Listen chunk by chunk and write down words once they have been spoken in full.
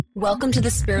Welcome to the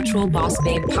Spiritual Boss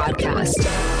Babe podcast.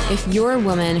 If you're a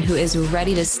woman who is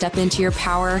ready to step into your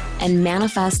power and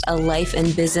manifest a life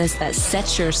and business that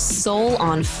sets your soul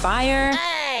on fire,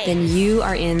 then you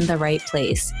are in the right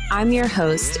place. I'm your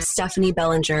host, Stephanie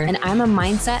Bellinger, and I'm a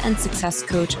mindset and success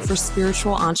coach for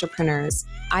spiritual entrepreneurs.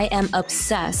 I am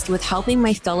obsessed with helping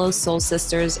my fellow soul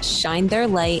sisters shine their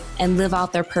light and live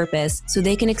out their purpose so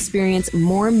they can experience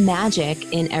more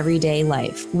magic in everyday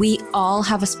life. We all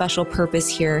have a special purpose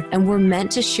here, and we're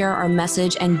meant to share our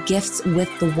message and gifts with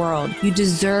the world. You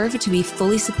deserve to be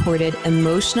fully supported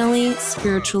emotionally,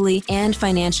 spiritually, and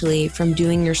financially from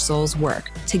doing your soul's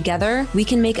work. Together, we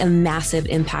can make a massive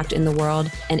impact in the world,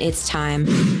 and it's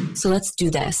time. So let's do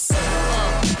this.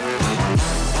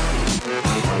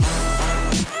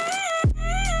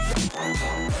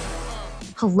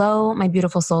 Hello, my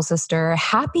beautiful soul sister.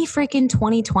 Happy freaking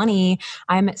 2020.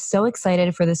 I'm so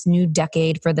excited for this new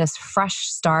decade, for this fresh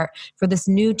start, for this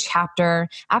new chapter,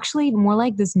 actually more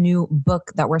like this new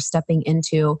book that we're stepping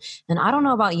into. And I don't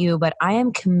know about you, but I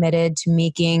am committed to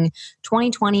making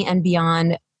 2020 and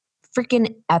beyond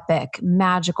freaking epic,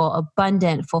 magical,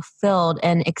 abundant, fulfilled,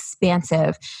 and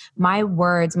expansive. My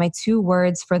two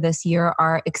words for this year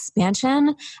are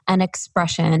expansion and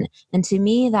expression. And to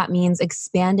me, that means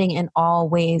expanding in all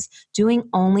ways, doing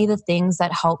only the things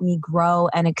that help me grow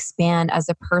and expand as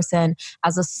a person,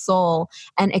 as a soul,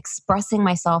 and expressing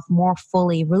myself more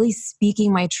fully, really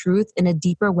speaking my truth in a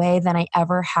deeper way than I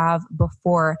ever have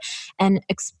before. And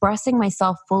expressing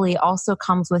myself fully also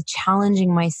comes with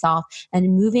challenging myself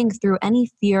and moving through any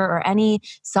fear or any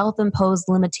self-imposed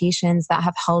limitations that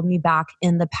have held me back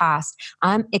in the past.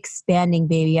 I'm expanding,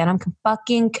 baby, and I'm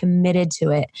fucking committed to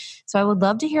it. So I would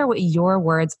love to hear what your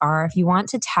words are. If you want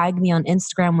to tag me on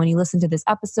Instagram when you listen to this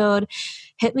episode,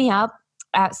 hit me up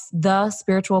at The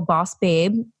Spiritual Boss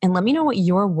Babe and let me know what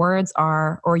your words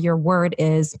are or your word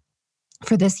is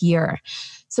for this year.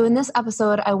 So in this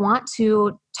episode, I want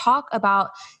to talk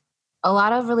about a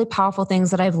lot of really powerful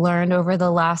things that I've learned over the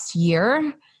last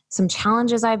year, some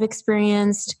challenges I've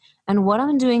experienced, and what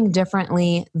I'm doing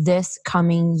differently this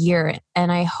coming year.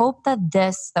 And I hope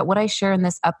that what I share in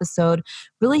this episode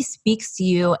really speaks to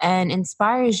you and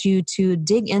inspires you to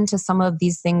dig into some of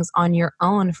these things on your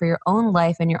own for your own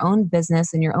life and your own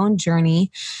business and your own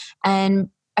journey. And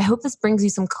I hope this brings you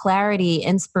some clarity,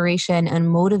 inspiration, and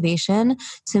motivation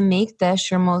to make this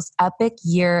your most epic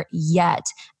year yet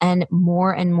and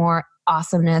more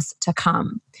awesomeness to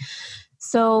come.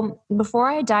 So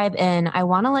before I dive in, I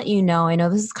want to let you know, I know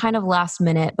this is kind of last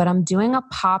minute, but I'm doing a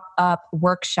pop-up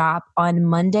workshop on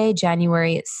Monday,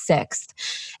 January 6th.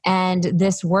 And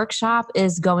this workshop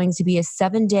is going to be a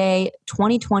 7-day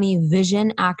 2020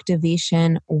 vision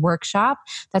activation workshop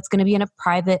that's going to be in a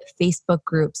private Facebook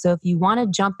group. So if you want to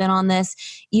jump in on this,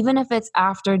 even if it's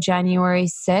after January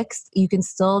 6th, you can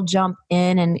still jump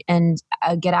in and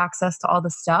get access to all the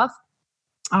stuff.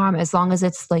 As long as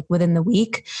it's like within the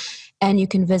week. And you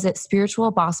can visit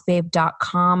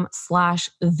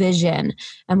spiritualbossbabe.com/vision.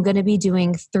 I'm going to be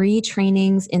doing 3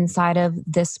 trainings inside of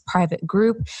this private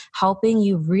group, helping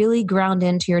you really ground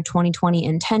into your 2020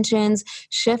 intentions,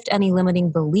 shift any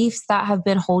limiting beliefs that have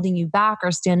been holding you back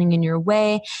or standing in your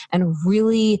way, and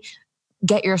really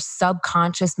get your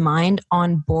subconscious mind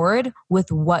on board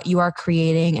with what you are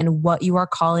creating and what you are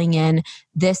calling in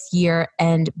this year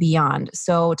and beyond.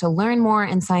 So to learn more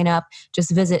and sign up, just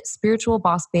visit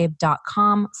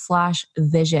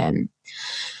spiritualbossbabe.com/vision.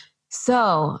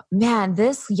 So, man,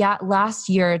 this last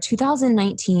year,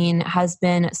 2019, has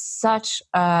been such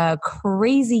a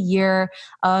crazy year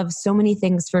of so many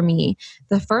things for me.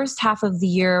 The first half of the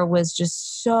year was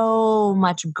just so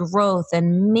much growth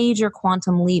and major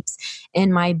quantum leaps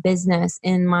in my business,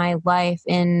 in my life,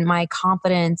 in my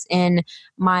confidence, in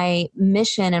my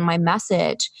mission and my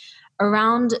message.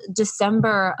 Around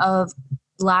December of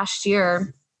last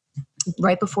year,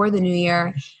 right before the new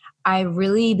year, I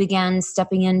really began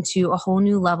stepping into a whole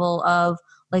new level of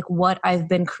like what I've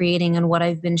been creating and what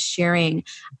I've been sharing.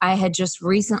 I had just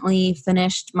recently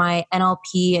finished my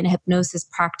NLP and hypnosis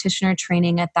practitioner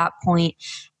training at that point,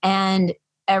 and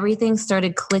everything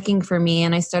started clicking for me,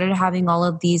 and I started having all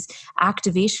of these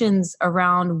activations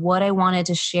around what I wanted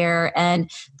to share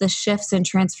and the shifts and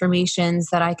transformations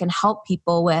that I can help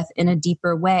people with in a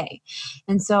deeper way.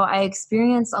 And so I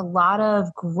experienced a lot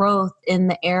of growth in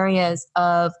the areas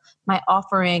of my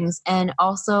offerings and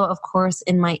also, of course,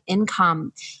 in my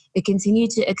income. It continued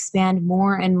to expand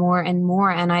more and more and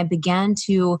more, and I began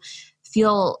to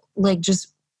feel like just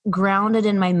grounded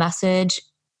in my message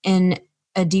in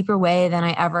a deeper way than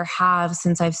I ever have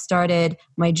since I've started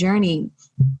my journey.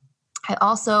 I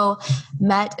also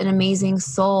met an amazing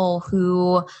soul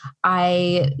who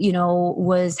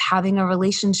was having a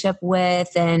relationship with,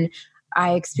 and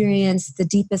I experienced the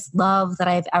deepest love that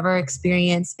I've ever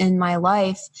experienced in my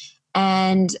life.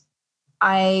 And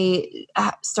I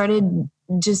started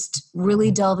just really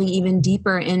delving even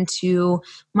deeper into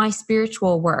my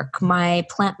spiritual work, my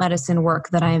plant medicine work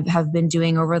that I have been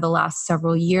doing over the last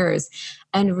several years,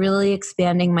 and really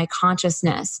expanding my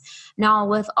consciousness. Now,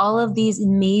 with all of these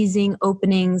amazing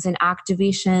openings and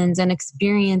activations and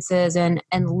experiences and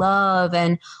love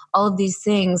and all of these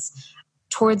things,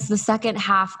 towards the second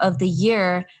half of the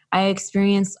year, I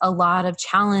experienced a lot of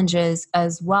challenges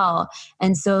as well.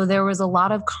 And so there was a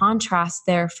lot of contrast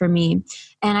there for me.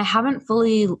 And I haven't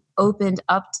fully opened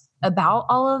up about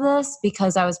all of this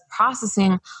because I was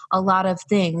processing a lot of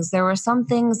things. There were some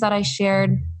things that I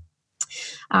shared,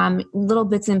 little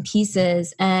bits and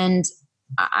pieces. And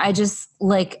I just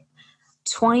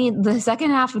the second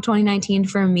half of 2019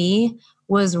 for me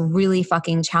was really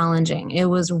fucking challenging. It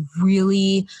was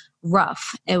really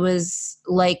rough. It was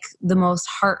like the most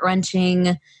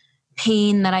heart-wrenching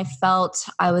pain that I felt.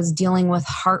 I was dealing with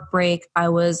heartbreak. I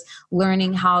was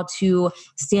learning how to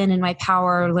stand in my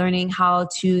power, learning how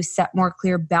to set more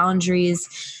clear boundaries.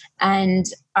 And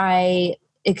I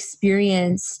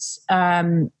experienced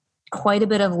quite a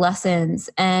bit of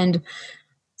lessons. And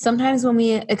sometimes when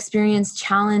we experience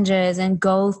challenges and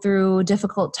go through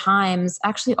difficult times,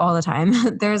 actually all the time,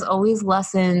 there's always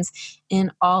lessons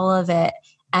in all of it.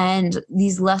 And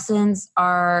these lessons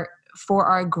are for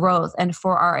our growth and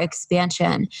for our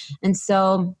expansion. And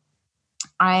so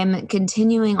I'm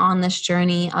continuing on this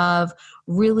journey of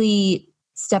really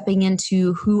stepping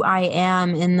into who I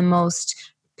am in the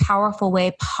most powerful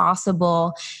way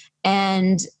possible.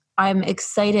 And I'm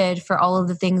excited for all of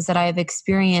the things that I've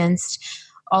experienced,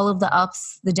 all of the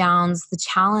ups, the downs, the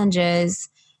challenges.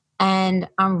 And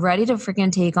I'm ready to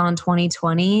freaking take on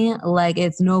 2020 like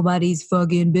it's nobody's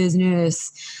fucking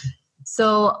business.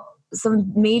 So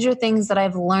some major things that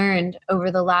I've learned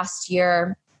over the last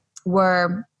year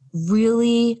were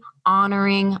really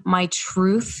honoring my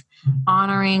truth,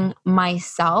 honoring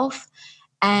myself.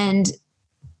 And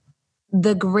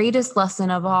the greatest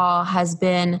lesson of all has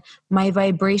been my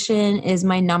vibration is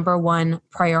my number one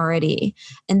priority.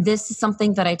 And this is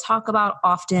something that I talk about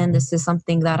often. This is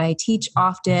something that I teach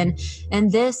often.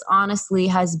 And this honestly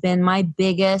has been my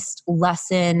biggest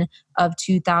lesson of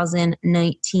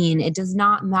 2019. It does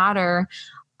not matter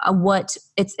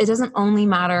it doesn't only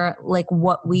matter like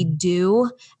what we do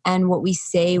and what we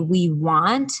say we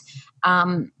want,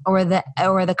 or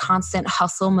the constant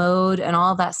hustle mode and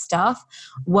all that stuff.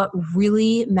 What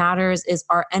really matters is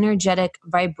our energetic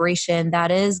vibration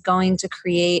that is going to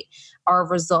create our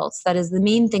results. That is the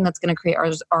main thing that's going to create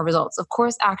our results. Of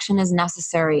course, action is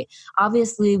necessary.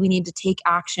 Obviously, we need to take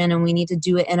action and we need to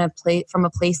do it from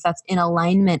a place that's in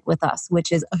alignment with us,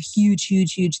 which is a huge,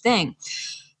 huge, huge thing.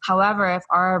 However, if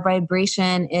our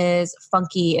vibration is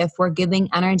funky, if we're giving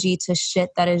energy to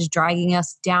shit that is dragging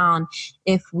us down,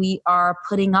 if we are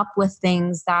putting up with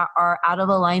things that are out of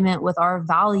alignment with our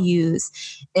values,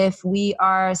 if we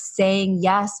are saying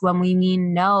yes when we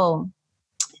mean no,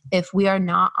 if we are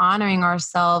not honoring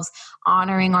ourselves,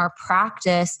 honoring our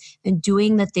practice, and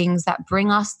doing the things that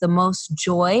bring us the most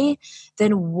joy,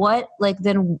 then what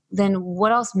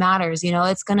else matters?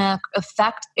 It's going to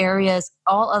affect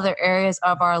all other areas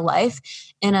of our life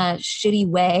in a shitty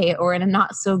way or in a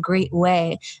not so great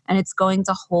way. And it's going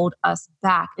to hold us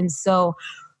back. And so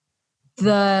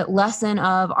the lesson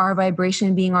of our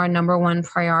vibration being our number one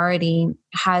priority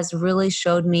has really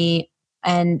showed me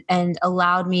and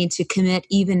allowed me to commit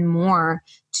even more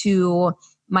to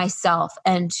myself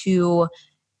and to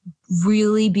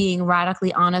really being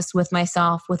radically honest with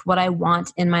myself, with what I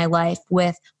want in my life,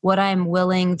 with what I'm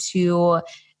willing to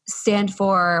stand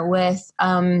for, with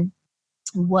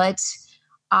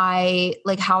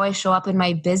how I show up in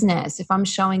my business. If I'm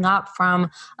showing up from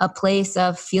a place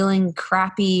of feeling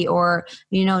crappy or,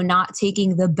 not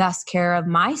taking the best care of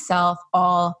myself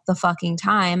all the fucking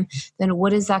time, then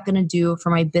what is that going to do for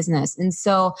my business? And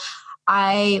so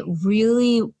I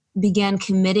really began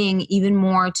committing even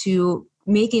more to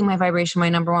making my vibration my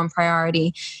number one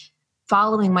priority,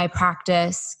 following my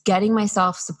practice, getting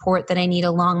myself support that I need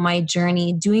along my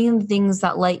journey, doing the things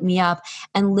that light me up,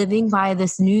 and living by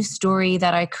this new story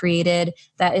that I created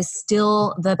that is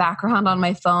still the background on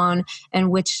my phone,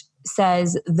 and which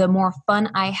says the more fun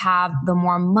I have, the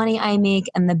more money I make,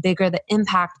 and the bigger the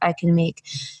impact I can make.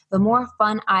 The more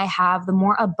fun I have, the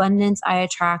more abundance I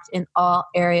attract in all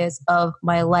areas of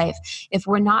my life. If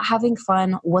we're not having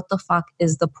fun, what the fuck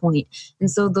is the point? And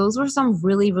so those were some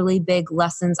really, really big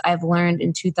lessons I've learned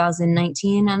in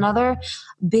 2019. Another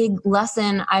big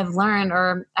lesson I've learned,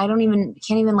 or can't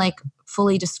even like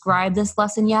fully describe this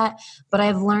lesson yet, but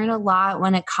I've learned a lot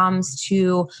when it comes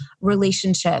to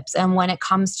relationships and when it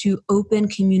comes to open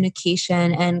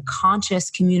communication and conscious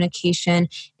communication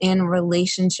in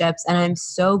relationships. And I'm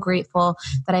so grateful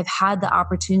that I've had the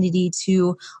opportunity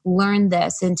to learn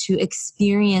this and to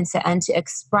experience it and to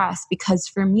express, because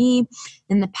for me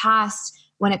in the past,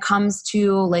 when it comes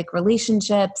to like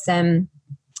relationships and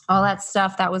all that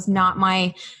stuff, that was not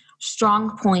my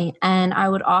strong point. And I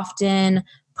would often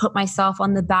put myself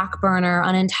on the back burner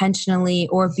unintentionally,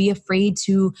 or be afraid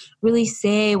to really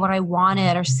say what I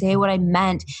wanted or say what I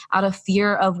meant out of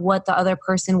fear of what the other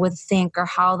person would think or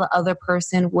how the other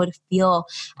person would feel.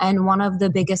 And one of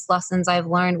the biggest lessons I've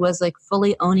learned was like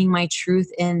fully owning my truth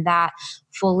in that,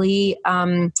 fully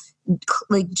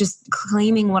like just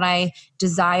claiming what I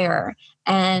desire.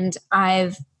 And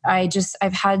I've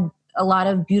had a lot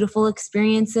of beautiful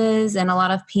experiences and a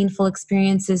lot of painful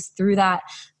experiences through that,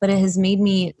 but it has made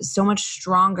me so much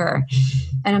stronger.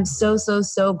 And I'm so, so,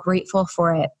 so grateful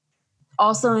for it.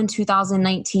 Also in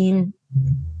 2019,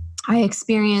 I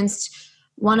experienced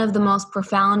one of the most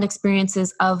profound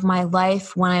experiences of my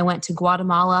life when I went to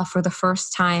Guatemala for the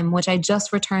first time, which I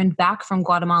just returned back from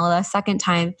Guatemala a second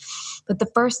time. But the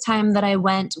first time that I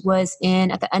went was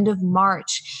at the end of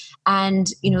March. And,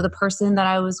 the person that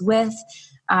I was with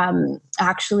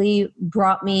actually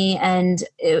brought me, and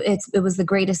it was the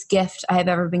greatest gift I have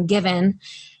ever been given.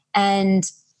 And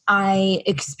I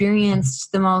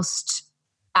experienced the most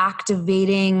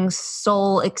activating,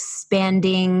 soul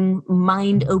expanding,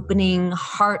 mind opening,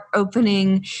 heart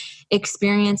opening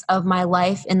experience of my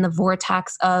life in the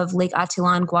vortex of Lake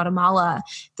Atitlán, Guatemala.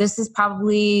 This is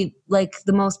probably like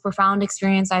the most profound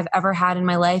experience I've ever had in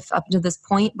my life up to this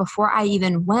point. Before I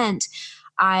even went,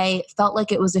 I felt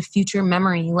like it was a future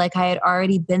memory, like I had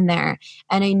already been there.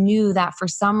 And I knew that for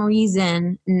some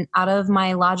reason, out of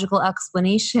my logical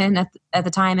explanation at the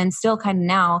time, and still kind of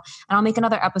now, and I'll make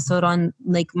another episode on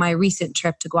like my recent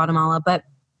trip to Guatemala, but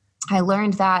I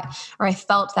learned that, or I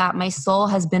felt that my soul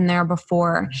has been there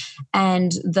before.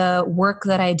 And the work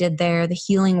that I did there, the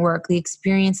healing work, the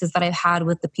experiences that I've had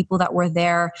with the people that were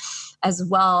there as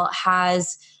well,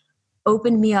 has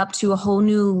opened me up to a whole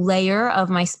new layer of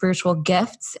my spiritual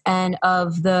gifts and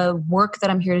of the work that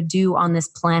I'm here to do on this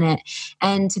planet.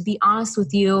 And to be honest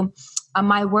with you,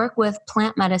 my work with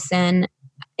plant medicine,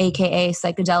 aka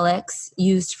psychedelics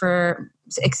used for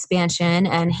expansion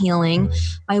and healing,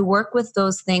 my work with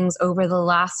those things over the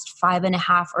last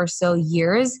 5.5 or so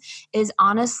years is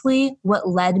honestly what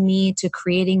led me to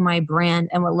creating my brand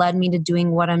and what led me to doing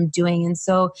what I'm doing. And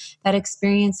so that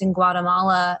experience in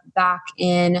Guatemala back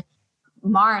in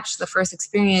March, the first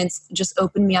experience, just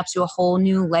opened me up to a whole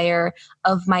new layer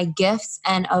of my gifts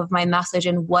and of my message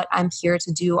and what I'm here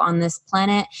to do on this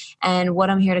planet and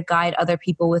what I'm here to guide other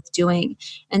people with doing.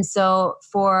 And so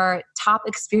for top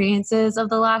experiences of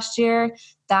the last year,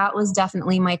 that was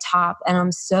definitely my top. And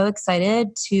I'm so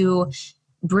excited to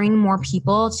bring more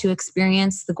people to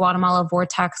experience the Guatemala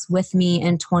Vortex with me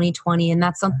in 2020. And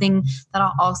that's something that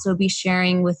I'll also be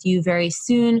sharing with you very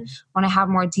soon when I have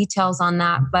more details on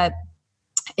that. But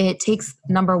it takes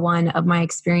number one of my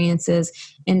experiences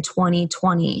in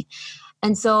 2020.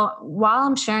 And so while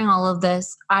I'm sharing all of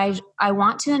this, I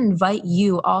want to invite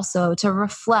you also to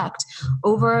reflect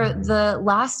over the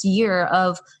last year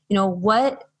of,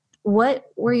 what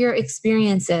were your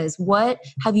experiences? What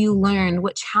have you learned?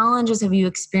 What challenges have you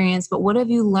experienced? But what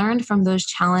have you learned from those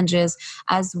challenges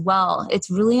as well? It's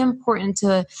really important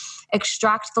to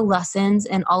extract the lessons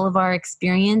in all of our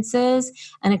experiences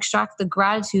and extract the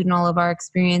gratitude in all of our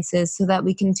experiences so that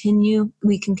we can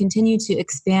continue to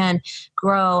expand,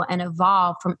 grow, and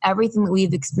evolve from everything that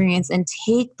we've experienced and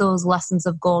take those lessons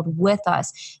of gold with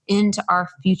us into our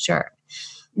future.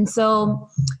 And so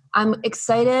I'm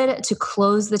excited to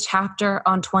close the chapter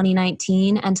on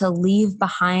 2019 and to leave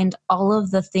behind all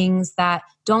of the things that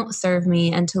don't serve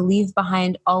me and to leave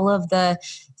behind all of the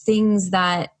things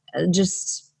that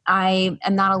just I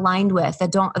am not aligned with,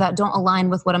 that don't align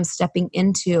with what I'm stepping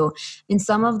into. And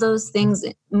some of those things,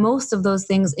 most of those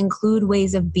things include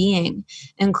ways of being,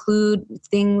 include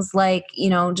things like,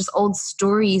 just old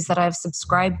stories that I've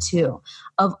subscribed to,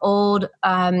 of old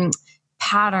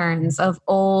patterns, of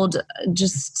old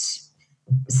just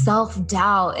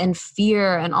self-doubt and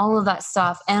fear and all of that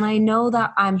stuff. And I know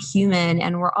that I'm human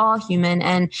and we're all human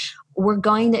and we're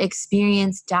going to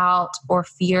experience doubt or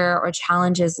fear or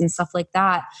challenges and stuff like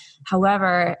that.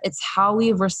 However, it's how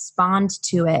we respond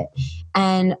to it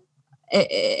and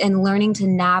learning to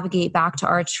navigate back to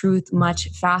our truth much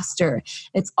faster.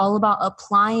 It's all about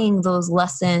applying those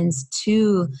lessons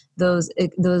to those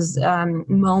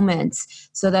moments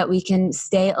so that we can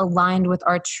stay aligned with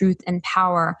our truth and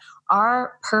power.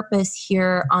 Our purpose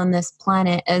here on this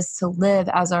planet is to live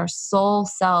as our soul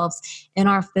selves in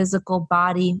our physical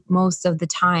body most of the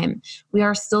time. We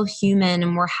are still human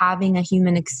and we're having a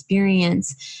human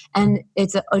experience. And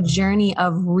it's a journey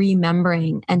of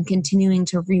remembering and continuing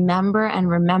to remember and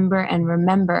remember and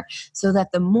remember, so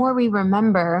that the more we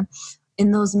remember,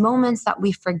 in those moments that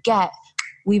we forget,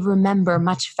 we remember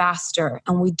much faster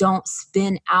and we don't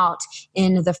spin out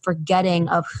in the forgetting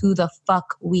of who the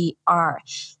fuck we are.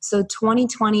 So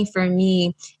 2020 for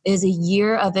me is a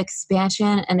year of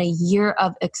expansion and a year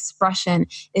of expression.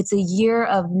 It's a year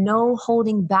of no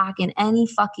holding back in any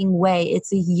fucking way.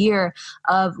 It's a year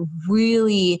of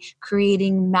really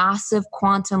creating massive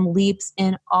quantum leaps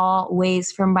in all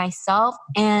ways for myself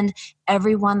and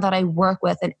everyone that I work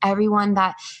with and everyone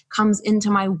that comes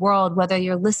into my world, whether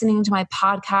you're listening to my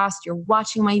podcast, you're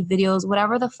watching my videos,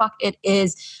 whatever the fuck it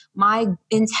is. My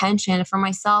intention for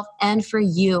myself and for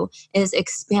you is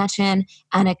expansion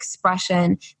and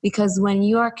expression, because when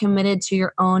you are committed to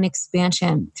your own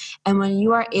expansion and when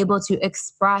you are able to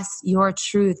express your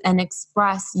truth and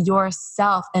express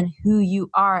yourself and who you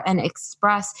are and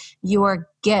express your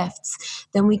gifts,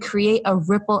 then we create a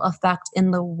ripple effect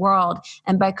in the world.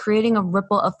 And by creating a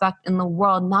ripple effect in the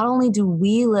world, not only do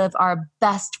we live our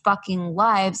best fucking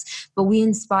lives, but we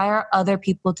inspire other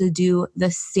people to do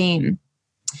the same.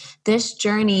 This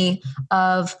journey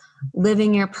of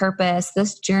living your purpose,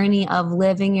 this journey of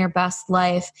living your best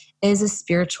life is a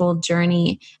spiritual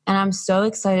journey. And I'm so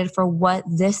excited for what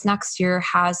this next year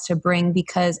has to bring,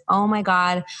 because, oh my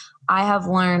God, I have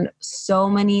learned so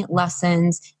many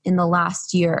lessons in the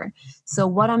last year. So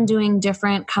what I'm doing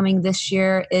different coming this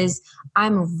year is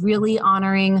I'm really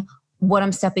honoring what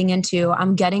I'm stepping into.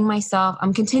 I'm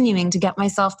continuing to get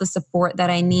myself the support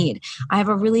that I need. I have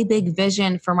a really big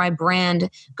vision for my brand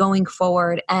going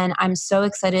forward. And I'm so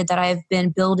excited that I've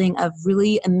been building a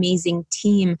really amazing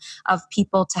team of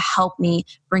people to help me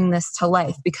bring this to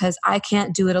life, because I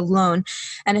can't do it alone.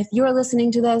 And if you're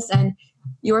listening to this and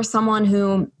you're someone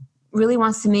who really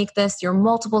wants to make this your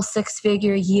multiple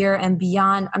six-figure year and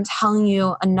beyond, I'm telling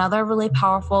you, another really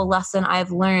powerful lesson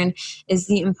I've learned is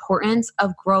the importance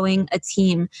of growing a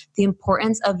team, the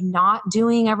importance of not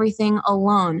doing everything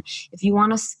alone. If you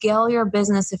want to scale your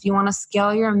business, if you want to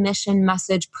scale your mission,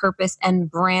 message, purpose, and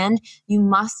brand, you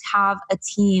must have a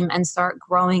team and start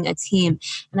growing a team.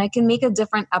 And I can make a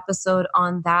different episode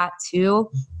on that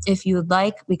too, if you would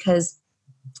like, because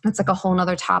it's like a whole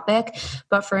nother topic.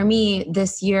 But for me,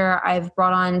 this year, I've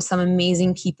brought on some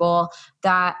amazing people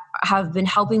that have been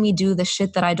helping me do the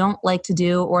shit that I don't like to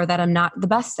do or that I'm not the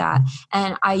best at.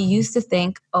 And I used to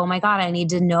think, oh my God, I need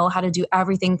to know how to do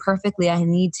everything perfectly. I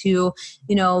need to,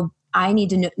 I need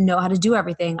to know how to do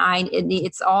everything.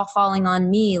 It's all falling on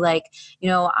me. Like,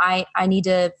 I need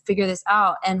to figure this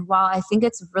out. And while I think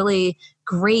it's really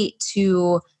great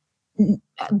to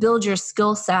build your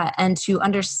skill set and to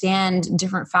understand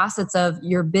different facets of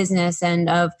your business and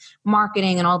of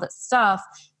marketing and all that stuff,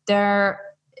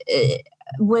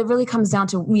 what it really comes down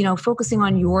to, focusing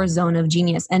on your zone of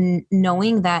genius and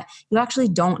knowing that you actually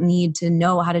don't need to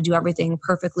know how to do everything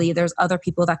perfectly. There's other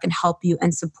people that can help you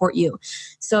and support you.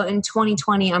 So in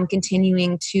 2020, I'm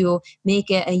continuing to make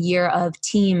it a year of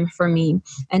team for me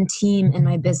and team in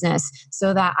my business,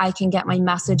 so that I can get my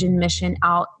message and mission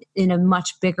out in a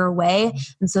much bigger way,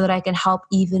 and so that I can help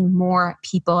even more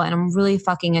people. And I'm really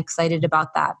fucking excited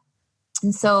about that.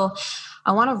 And so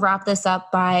I want to wrap this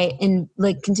up by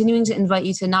continuing to invite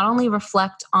you to not only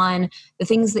reflect on the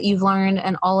things that you've learned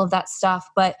and all of that stuff,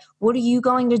 but what are you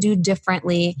going to do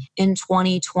differently in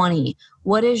 2020?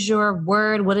 What is your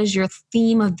word? What is your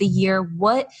theme of the year?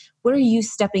 What are you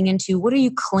stepping into? What are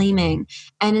you claiming?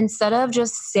 And instead of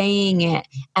just saying it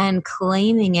and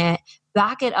claiming it,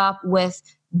 back it up with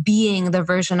being the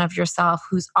version of yourself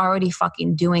who's already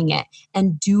fucking doing it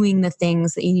and doing the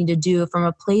things that you need to do from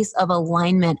a place of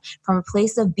alignment, from a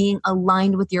place of being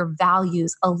aligned with your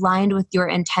values, aligned with your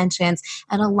intentions,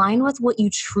 and aligned with what you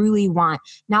truly want.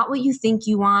 Not what you think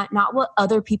you want, not what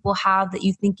other people have that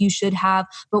you think you should have,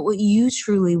 but what you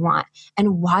truly want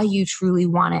and why you truly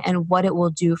want it and what it will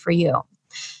do for you.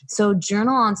 So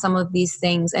journal on some of these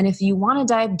things. And if you want to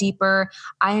dive deeper,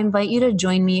 I invite you to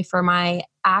join me for my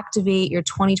Activate Your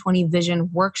 2020 Vision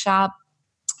workshop.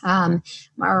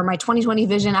 Or my 2020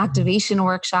 Vision Activation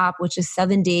Workshop, which is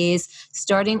 7 days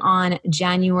starting on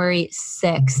January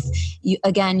 6th. You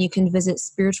can visit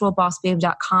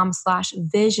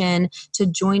spiritualbossbabe.com/vision to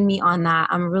join me on that.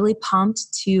 I'm really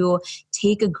pumped to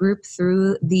take a group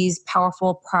through these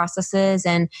powerful processes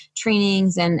and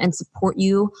trainings and support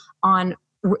you on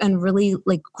and really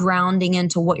like grounding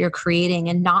into what you're creating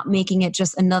and not making it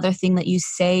just another thing that you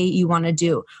say you want to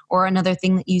do or another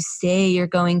thing that you say you're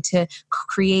going to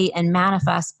create and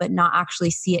manifest, but not actually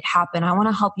see it happen. I want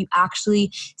to help you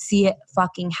actually see it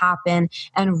fucking happen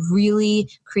and really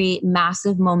create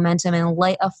massive momentum and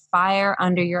light a fire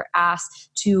under your ass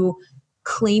to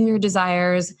claim your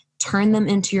desires, turn them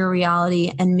into your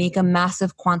reality, and make a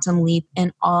massive quantum leap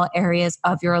in all areas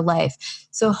of your life.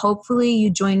 So hopefully you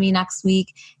join me next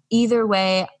week. Either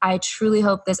way, I truly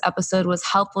hope this episode was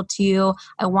helpful to you.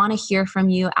 I want to hear from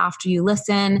you after you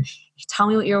listen. Tell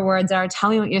me what your words are. Tell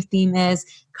me what your theme is.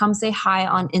 Come say hi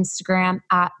on Instagram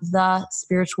at The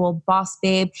Spiritual Boss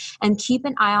Babe, and keep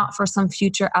an eye out for some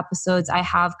future episodes I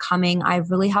have coming. I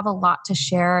really have a lot to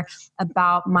share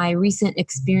about my recent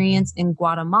experience in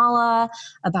Guatemala,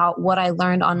 about what I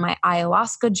learned on my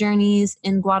ayahuasca journeys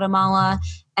in Guatemala,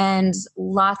 and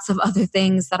lots of other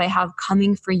things that I have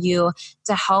coming for you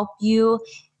to help you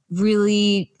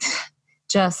really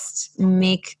just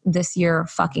make this year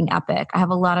fucking epic. I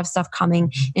have a lot of stuff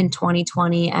coming in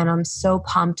 2020, and I'm so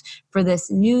pumped for this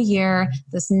new year,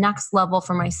 this next level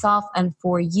for myself and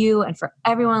for you and for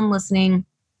everyone listening.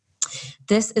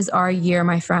 This is our year,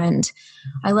 my friend.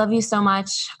 I love you so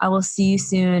much. I will see you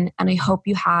soon, and I hope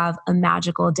you have a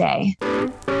magical day.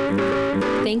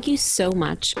 Thank you so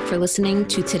much for listening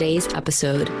to today's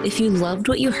episode. If you loved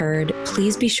what you heard,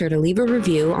 please be sure to leave a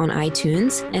review on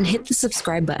iTunes and hit the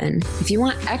subscribe button. If you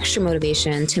want extra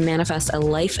motivation to manifest a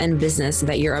life and business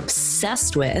that you're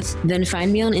obsessed with, then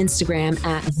find me on Instagram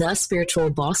at The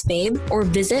Spiritual Boss Babe or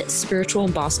visit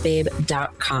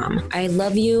spiritualbossbabe.com. I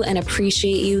love you and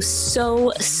appreciate you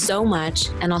so, so much,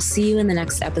 and I'll see you in the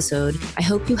next episode. I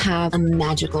hope you have a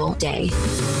magical day.